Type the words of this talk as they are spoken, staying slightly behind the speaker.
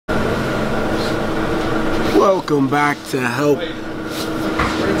Welcome back to Help.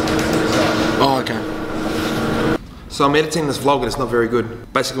 Oh, okay. So I'm editing this vlog and it's not very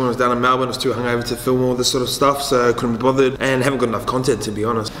good. Basically when I was down in Melbourne I was too hungover to film all this sort of stuff, so I couldn't be bothered and haven't got enough content to be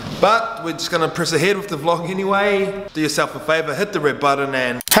honest. But we're just gonna press ahead with the vlog anyway. Do yourself a favour, hit the red button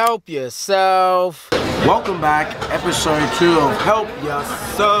and help yourself. Welcome back, episode 2 of Help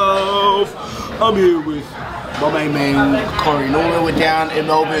Yourself. I'm here with my main man, Corey. Normally we're down in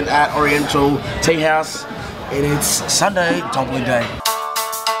Melbourne at Oriental Tea House and it's Sunday, tumbling day.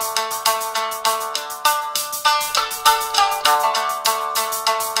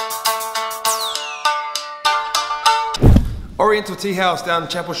 Oriental Tea House down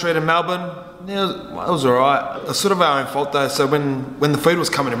Chapel Street in Melbourne. Yeah, it was alright. It was sort of our own fault though, so when the food was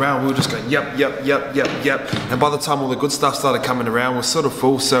coming around, we were just going yep. And by the time all the good stuff started coming around, we're sort of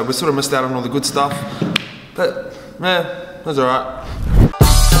full, so we sort of missed out on all the good stuff. But, yeah, it was alright.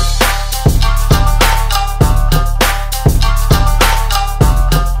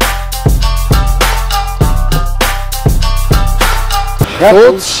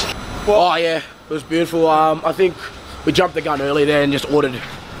 Thoughts? Oh yeah, it was beautiful. I think we jumped the gun early there and just ordered.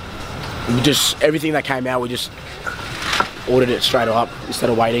 Everything that came out, we just ordered it straight up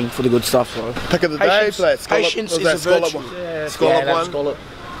instead of waiting for the good stuff. So. Pick of the day, so that's patience is a virtue. Scallop one.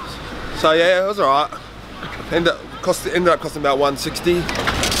 So yeah, it was alright. Ended up costing about $160.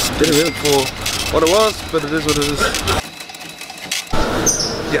 Didn't really for what it was, but it is what it is.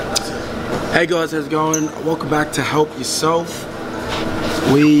 Yeah. Hey guys, how's it going? Welcome back to Help Yourself.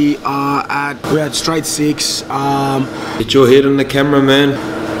 We had straight 6. Get your head on the camera, man.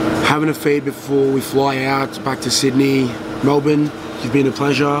 Having a feed before we fly out back to Sydney, Melbourne. It's been a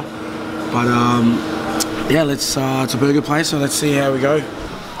pleasure. But yeah, it's a burger place, so let's see how we go.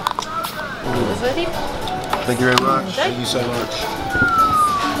 Thank you very much. Thank you so much.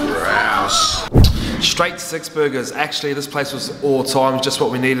 Rouse. Straight 6 burgers. Actually, this place was all time, just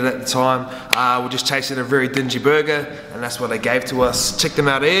what we needed at the time. We're just chasing a very dingy burger, and that's what they gave to us. Check them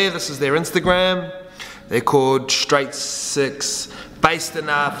out here. This is their Instagram. They're called Straight 6, based in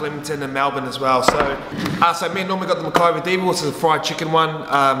Flemington and Melbourne as well. So me and Norman got the Mackay Diva, which is a fried chicken one.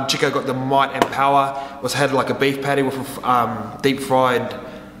 Chico got the Might and Power, which had like a beef patty with a deep fried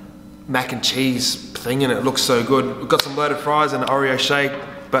mac and cheese thing in it. It looks so good. We've got some loaded fries and an Oreo shake.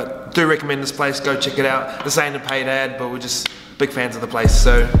 But do recommend this place, go check it out. This ain't a paid ad, but we're just big fans of the place,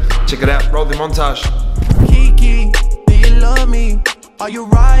 so check it out. Roll the montage. Kiki, do you love me? Are you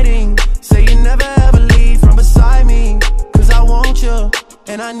riding? Say you never ever leave from beside me. Cause I want you,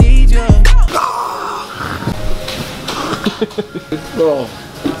 and I need you. Oh.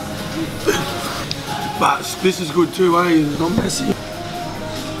 But this is good too, eh? It's not messy.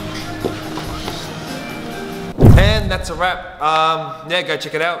 And that's a wrap. Yeah, go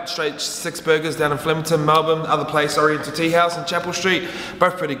check it out. Straight 6 burgers down in Flemington, Melbourne. Other place, Oriental Tea House in Chapel Street.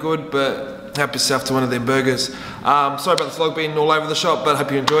 Both pretty good, but help yourself to one of them burgers. Sorry about the vlog being all over the shop, but I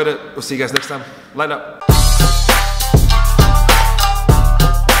hope you enjoyed it. We'll see you guys next time. Later.